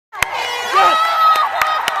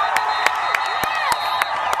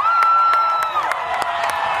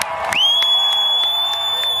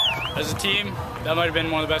team, that might have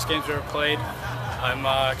been one of the best games we ever played. I'm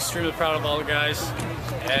extremely proud of all the guys,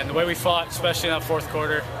 and the way we fought, especially in that fourth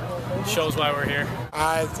quarter, shows why we're here.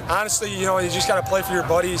 Honestly, you just got to play for your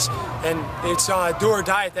buddies, and it's do or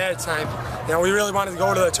die at that time. We really wanted to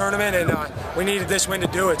go to the tournament, and we needed this win to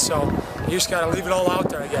do it, so you just got to leave it all out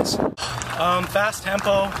there, I guess. Fast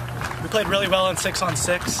tempo. We played really well in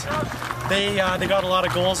 6-on-6. They got a lot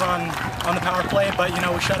of goals on the power play, but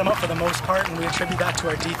we shut them up for the most part, and we attribute that to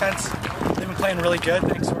our defense. They've been playing really good,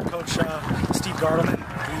 thanks to our coach Steve Gardelman.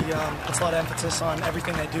 He puts a lot of emphasis on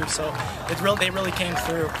everything they do, so they really came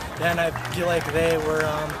through, and I feel like they were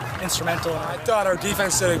instrumental. I thought our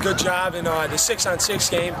defense did a good job in the 6-on-6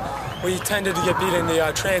 game. We tended to get beat in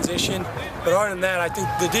the transition, but other than that, I think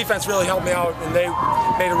the defense really helped me out, and they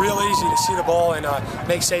made it real easy to see the ball and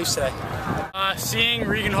make saves today. Seeing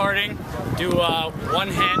Regan Harding do a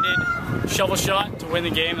one-handed shovel shot to win the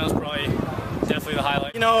game, that was probably definitely the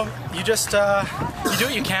highlight. You just you do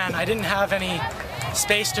what you can. I didn't have any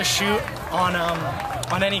space to shoot on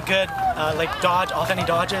any good off any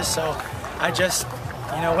dodges, so I just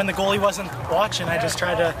when the goalie wasn't watching, I just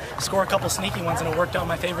tried to score a couple sneaky ones, and it worked out in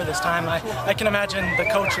my favor this time. I can imagine the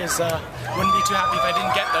coaches wouldn't be too happy if I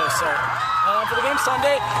didn't get those. So for the game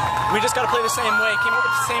Sunday, we just got to play the same way, came up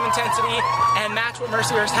with the same intensity, and match what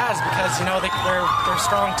Mercyhurst has, because they're a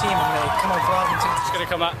strong team and they come out with a lot of intensity.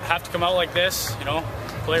 Just gonna have to come out like this,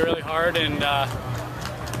 play really hard and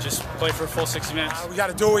just play for a full 60 minutes. We got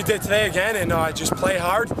to do what we did today again, and just play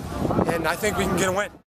hard, and I think we can get a win.